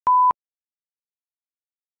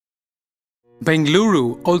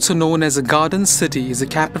Bengaluru, also known as a garden city, is the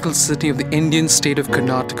capital city of the Indian state of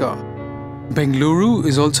Karnataka. Bengaluru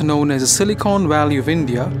is also known as the Silicon Valley of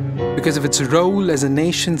India because of its role as the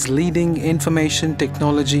nation's leading information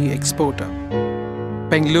technology exporter.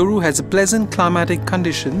 Bengaluru has a pleasant climatic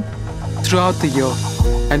condition throughout the year,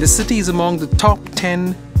 and the city is among the top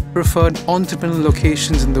 10 preferred entrepreneurial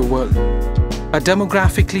locations in the world. A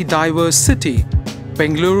demographically diverse city,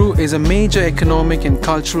 Bengaluru is a major economic and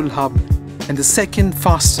cultural hub and the second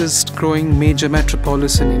fastest growing major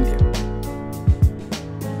metropolis in India.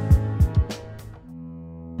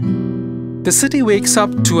 The city wakes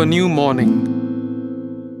up to a new morning.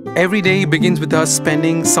 Every day begins with us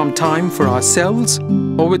spending some time for ourselves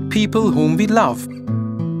or with people whom we love.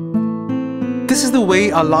 This is the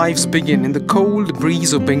way our lives begin in the cold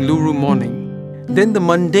breeze of Bengaluru morning. Then the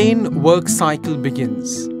mundane work cycle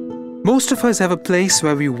begins. Most of us have a place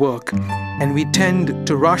where we work, and we tend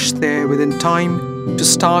to rush there within time to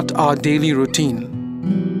start our daily routine.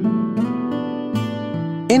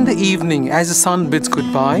 In the evening, as the sun bids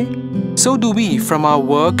goodbye, so do we from our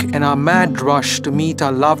work, and our mad rush to meet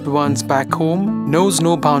our loved ones back home knows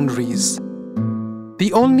no boundaries.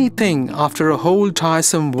 The only thing after a whole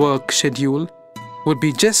tiresome work schedule would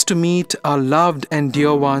be just to meet our loved and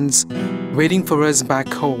dear ones waiting for us back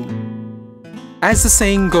home. As the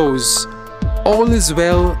saying goes, all is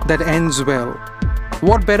well that ends well.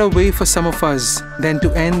 What better way for some of us than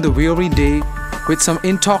to end the weary day with some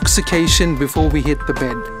intoxication before we hit the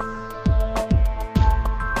bed?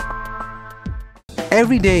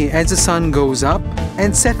 Every day as the sun goes up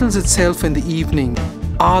and settles itself in the evening,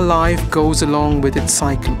 our life goes along with its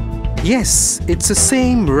cycle. Yes, it's the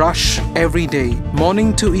same rush every day,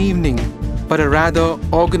 morning to evening, but a rather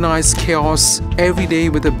organized chaos every day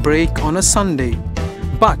with a break on a Sunday.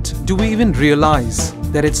 But do we even realize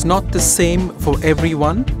that it's not the same for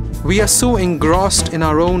everyone? We are so engrossed in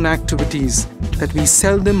our own activities that we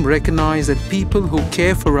seldom recognize that people who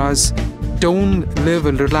care for us don't live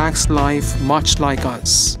a relaxed life much like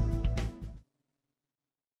us.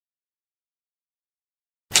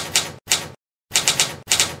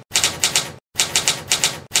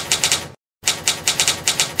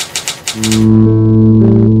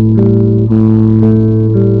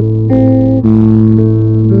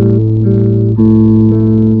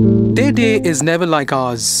 Their day is never like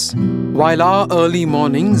ours. While our early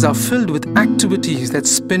mornings are filled with activities that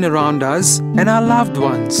spin around us and our loved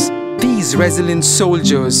ones, these resilient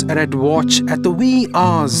soldiers are at watch at the wee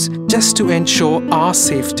hours just to ensure our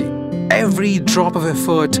safety. Every drop of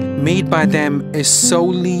effort made by them is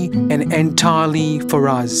solely and entirely for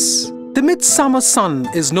us. The midsummer sun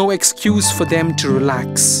is no excuse for them to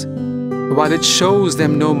relax, while it shows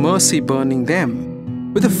them no mercy burning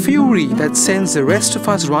them. With a fury that sends the rest of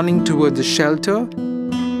us running toward the shelter,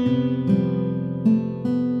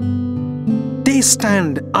 they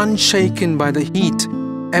stand unshaken by the heat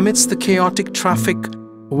amidst the chaotic traffic,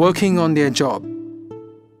 working on their job.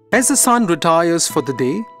 As the sun retires for the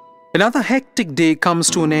day, another hectic day comes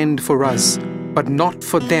to an end for us, but not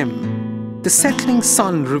for them. The settling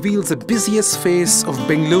sun reveals the busiest face of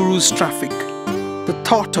Bengaluru's traffic. The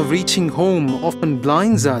thought of reaching home often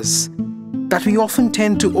blinds us, that we often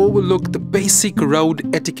tend to overlook the basic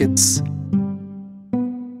road etiquettes.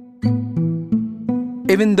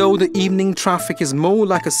 Even though the evening traffic is more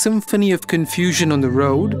like a symphony of confusion on the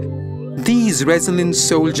road, these resilient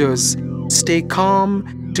soldiers stay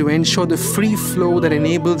calm to ensure the free flow that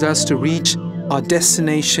enables us to reach our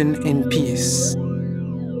destination in peace.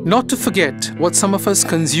 Not to forget what some of us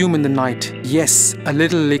consume in the night, yes, a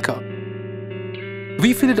little liquor.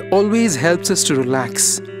 We feel it always helps us to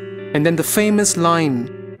relax. And then the famous line,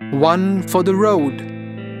 "One for the road."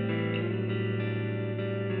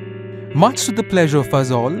 Much to the pleasure of us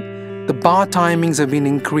all, the bar timings have been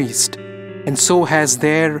increased, and so has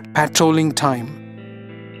their patrolling time.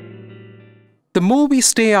 The more we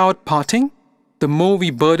stay out partying, the more we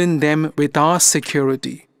burden them with our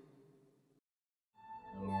security.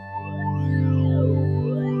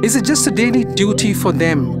 Is it just a daily duty for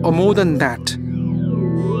them, or more than that?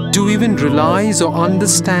 Do we even realize or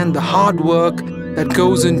understand the hard work that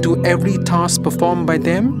goes into every task performed by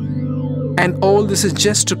them? And all this is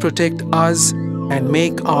just to protect us and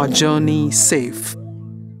make our journey safe.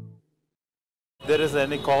 If there is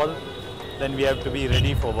any call, then we have to be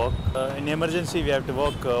ready for work. In emergency, we have to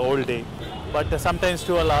work all day. But sometimes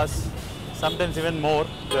 12 hours, sometimes even more.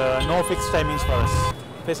 No fixed timings for us.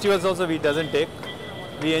 Festivals also we doesn't take.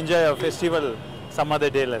 We enjoy a festival some other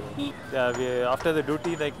day. After the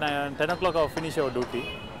duty, like 10 o'clock, I'll finish our duty.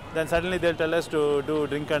 Then suddenly they'll tell us to do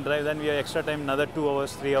drink and drive. Then we have extra time, another 2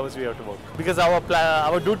 hours, 3 hours we have to work. Because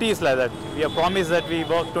our duty is like that. We have promised that we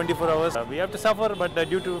work 24 hours. We have to suffer, but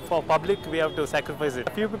for public, we have to sacrifice it.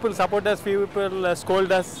 Few people support us, few people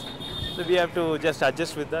scold us. So we have to just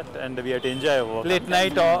adjust with that, and we have to enjoy our work. Late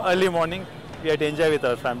night or early morning, we have to enjoy with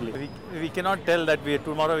our family. We cannot tell that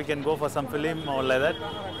tomorrow we can go for some film or like that.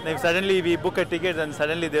 If suddenly we book a ticket and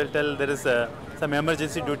suddenly they'll tell there is some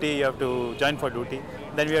emergency duty, you have to join for duty.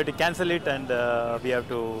 Then we have to cancel it and we have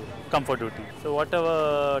to come for duty. So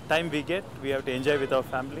whatever time we get, we have to enjoy with our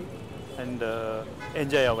family and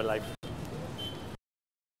enjoy our life.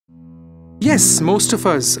 Yes, most of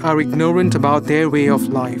us are ignorant about their way of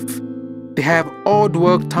life. They have odd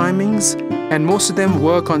work timings and most of them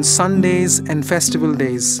work on Sundays and festival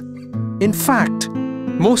days. In fact,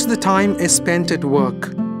 most of the time is spent at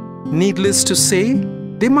work. Needless to say,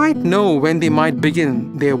 they might know when they might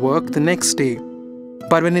begin their work the next day,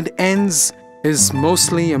 but when it ends is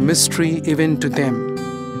mostly a mystery even to them.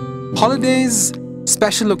 Holidays,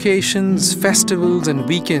 special occasions, festivals and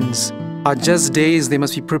weekends are just days they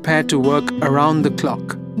must be prepared to work around the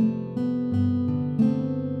clock.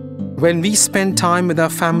 When we spend time with our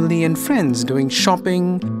family and friends doing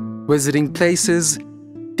shopping, visiting places,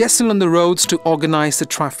 they're still on the roads to organize the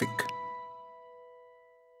traffic.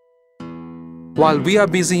 While we are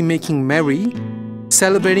busy making merry,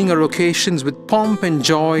 celebrating our occasions with pomp and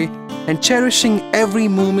joy, and cherishing every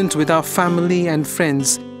moment with our family and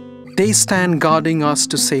friends, they stand guarding us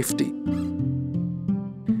to safety.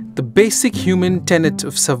 The basic human tenet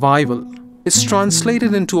of survival is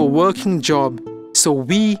translated into a working job so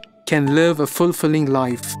we can live a fulfilling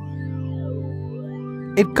life.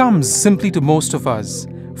 It comes simply to most of us: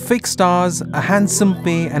 fixed hours, a handsome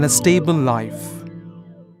pay and a stable life.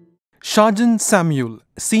 Shajan Samuel,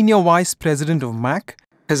 Senior Vice President of MAAC,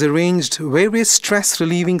 has arranged various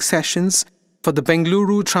stress-relieving sessions for the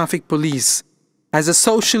Bangalore Traffic Police as a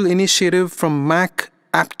social initiative from MAAC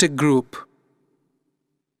Actor Group.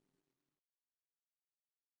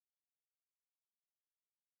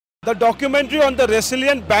 The documentary on the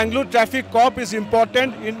resilient Bangalore Traffic Cop is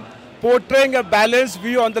important in portraying a balanced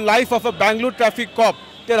view on the life of a Bangalore Traffic Cop.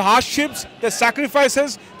 Their hardships, their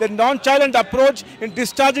sacrifices, their nonchalant approach in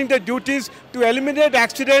discharging their duties to eliminate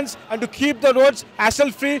accidents and to keep the roads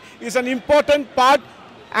hassle-free is an important part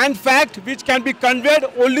and fact which can be conveyed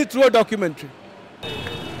only through a documentary.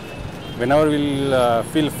 Whenever we'll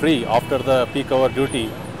feel free after the peak hour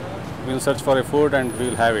duty, we'll search for a food and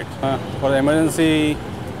we'll have it. For the emergency,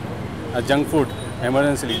 junk food,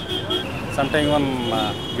 emergency, sometimes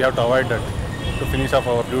we have to avoid that to finish off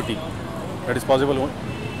our duty. That is possible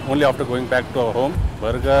only after going back to our home.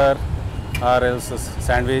 Burger or else a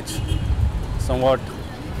sandwich, somewhat,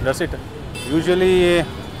 that's it. Usually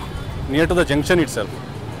near to the junction itself.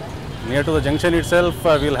 Near to the junction itself,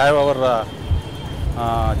 we'll have our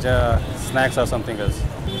snacks or something else.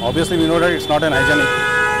 Obviously we know that it's not an hygienic,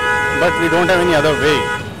 but we don't have any other way.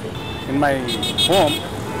 In my home,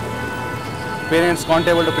 parents can't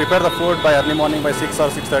able to prepare the food by early morning by 6 or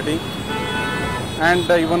 6:30. And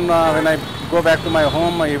even when I go back to my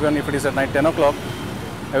home, even if it is at night 10 o'clock,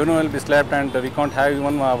 everyone will be slept and we can't have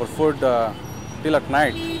even our food till at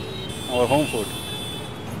night, our home food.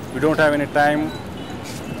 We don't have any time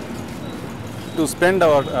to spend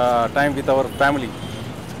our time with our family.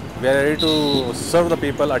 We are ready to serve the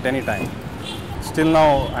people at any time. Still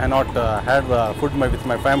now I have not had food with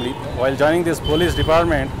my family. While joining this police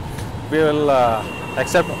department, we will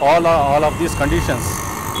accept all of these conditions,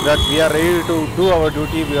 that we are ready to do our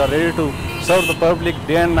duty, we are ready to serve the public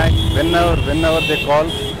day and night, whenever they call,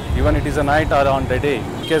 even it is a night or on the day.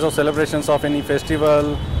 In case of celebrations of any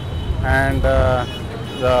festival and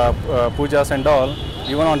the pujas and all,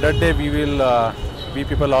 even on that day we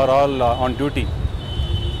people are all on duty.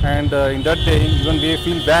 And in that day, even we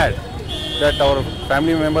feel bad that our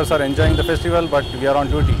family members are enjoying the festival, but we are on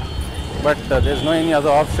duty. But there is no any other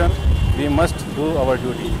option. We must do our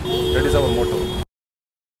duty. That is our motto.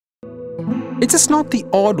 It's just not the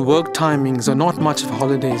odd work timings or not much of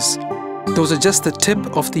holidays. Those are just the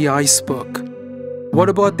tip of the iceberg. What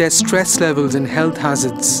about their stress levels and health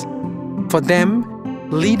hazards? For them,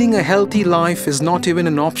 leading a healthy life is not even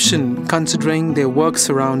an option considering their work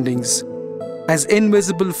surroundings. As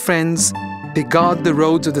invisible friends, they guard the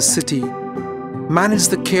roads of the city, manage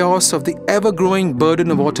the chaos of the ever-growing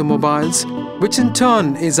burden of automobiles, which in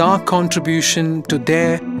turn is our contribution to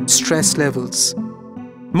their stress levels.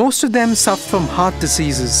 Most of them suffer from heart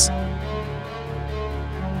diseases,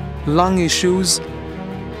 lung issues,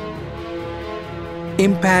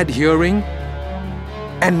 impaired hearing,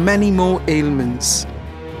 and many more ailments.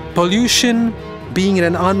 Pollution, being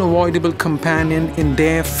an unavoidable companion in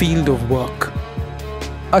their field of work.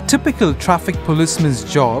 A typical traffic policeman's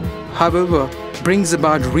job, however, brings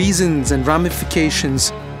about reasons and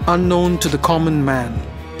ramifications unknown to the common man.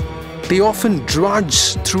 They often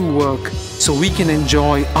drudge through work so we can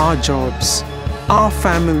enjoy our jobs, our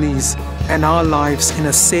families, and our lives in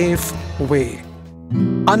a safe way.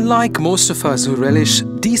 Unlike most of us who relish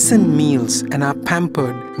decent meals and are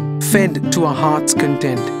pampered, fed to our heart's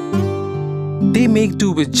content, they make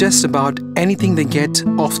do with just about anything they get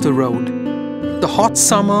off the road. The hot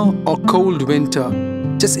summer or cold winter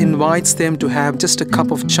just invites them to have just a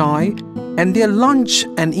cup of chai, and their lunch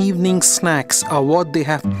and evening snacks are what they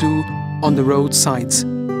have to do on the roadsides,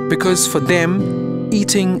 because for them,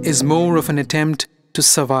 eating is more of an attempt to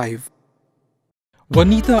survive.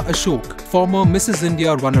 Vanita Ashok, former Mrs.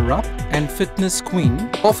 India runner-up and fitness queen,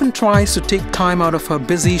 often tries to take time out of her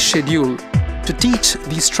busy schedule to teach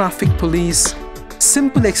these traffic police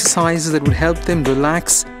simple exercises that would help them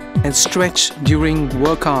relax and stretch during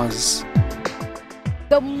work hours.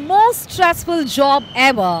 The most stressful job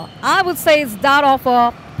ever, I would say, is that of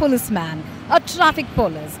a policeman, a traffic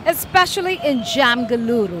police, especially in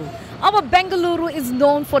Jamgaluru. Our Bengaluru is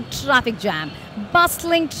known for traffic jam,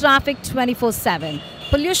 bustling traffic 24/7.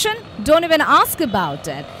 Pollution, don't even ask about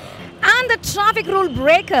it. And the traffic rule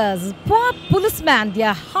breakers, poor policemen, they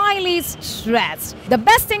are highly stressed. The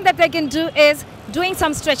best thing that they can do is doing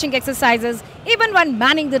some stretching exercises even when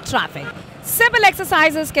manning the traffic. Simple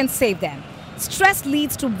exercises can save them. Stress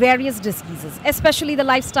leads to various diseases, especially the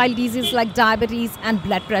lifestyle diseases like diabetes and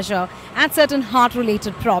blood pressure and certain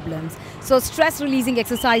heart-related problems. So stress-releasing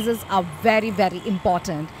exercises are very, very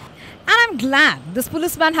important. And I'm glad this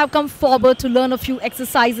policeman have come forward to learn a few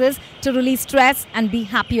exercises to release stress and be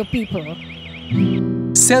happier people.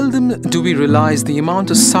 Seldom do we realize the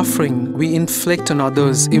amount of suffering we inflict on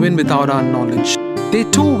others even without our knowledge. They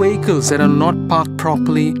tow vehicles that are not parked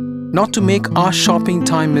properly, not to make our shopping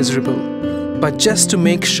time miserable, but just to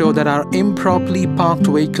make sure that our improperly parked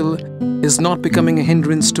vehicle is not becoming a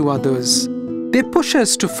hindrance to others. They push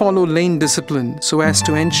us to follow lane discipline so as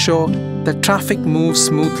to ensure that traffic moves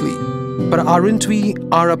smoothly. But aren't we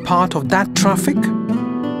a part of that traffic?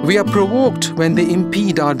 We are provoked when they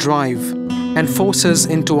impede our drive and force us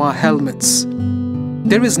into our helmets.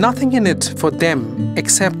 There is nothing in it for them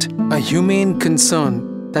except a humane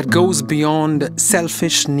concern that goes beyond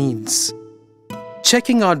selfish needs.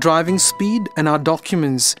 Checking our driving speed and our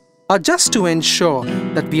documents are just to ensure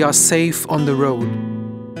that we are safe on the road.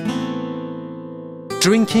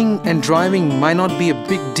 Drinking and driving might not be a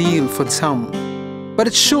big deal for some, but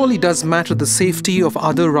it surely does matter the safety of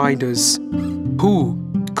other riders, who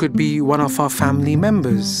could be one of our family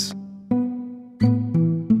members.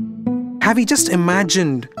 Have you just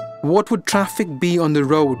imagined what would traffic be on the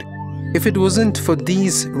road if it wasn't for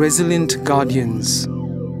these resilient guardians?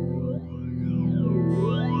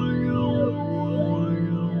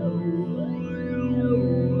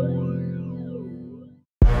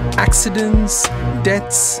 Accidents,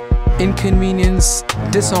 deaths, inconvenience,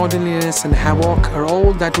 disorderliness and havoc are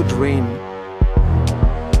all that would reign.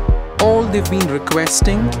 All they've been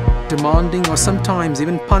requesting, demanding or sometimes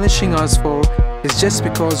even punishing us for is just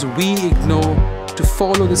because we ignore to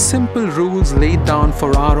follow the simple rules laid down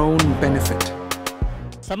for our own benefit.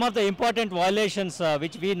 Some of the important violations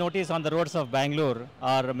which we notice on the roads of Bangalore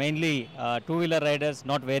are mainly two-wheeler riders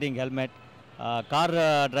not wearing helmet, car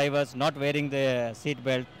drivers not wearing the seat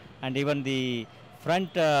belt, and even the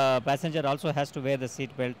front passenger also has to wear the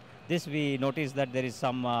seat belt. This we notice that there is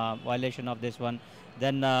some violation of this one.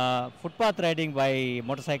 Then footpath riding by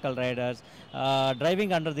motorcycle riders,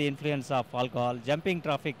 driving under the influence of alcohol, jumping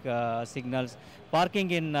traffic signals,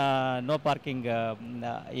 parking in no parking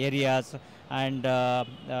areas, and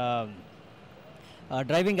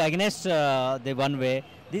driving against the one way.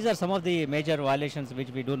 These are some of the major violations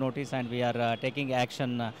which we do notice, and we are taking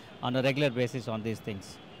action on a regular basis on these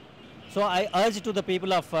things. So I urge to the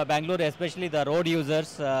people of Bangalore, especially the road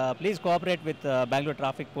users, please cooperate with Bangalore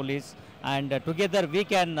Traffic Police, and together we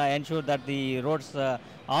can ensure that the roads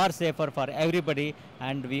are safer for everybody.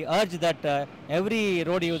 And we urge that every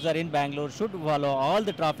road user in Bangalore should follow all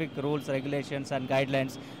the traffic rules, regulations and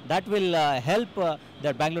guidelines. That will help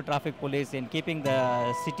the Bangalore Traffic Police in keeping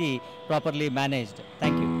the city properly managed.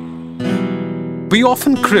 Thank you. We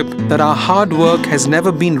often crib that our hard work has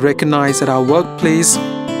never been recognized at our workplace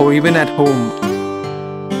or even at home.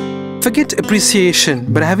 Forget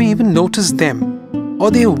appreciation, but have you even noticed them or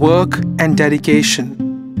their work and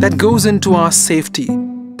dedication that goes into our safety,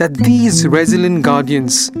 that these resilient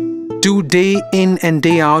guardians do day in and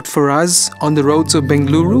day out for us on the roads of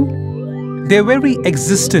Bengaluru? Their very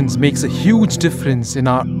existence makes a huge difference in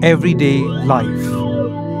our everyday life.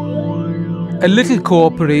 A little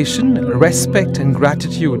cooperation, respect and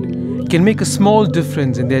gratitude can make a small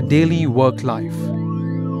difference in their daily work life.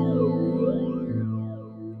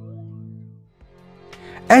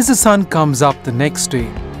 As the sun comes up the next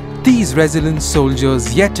day, these resilient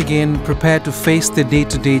soldiers yet again prepare to face their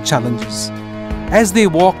day-to-day challenges. As they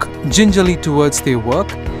walk gingerly towards their work,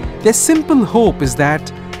 their simple hope is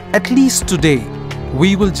that at least today,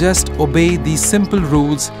 we will just obey these simple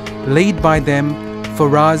rules laid by them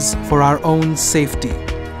for us, for our own safety.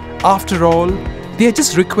 After all, they are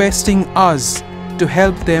just requesting us to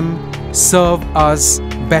help them serve us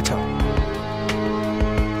better.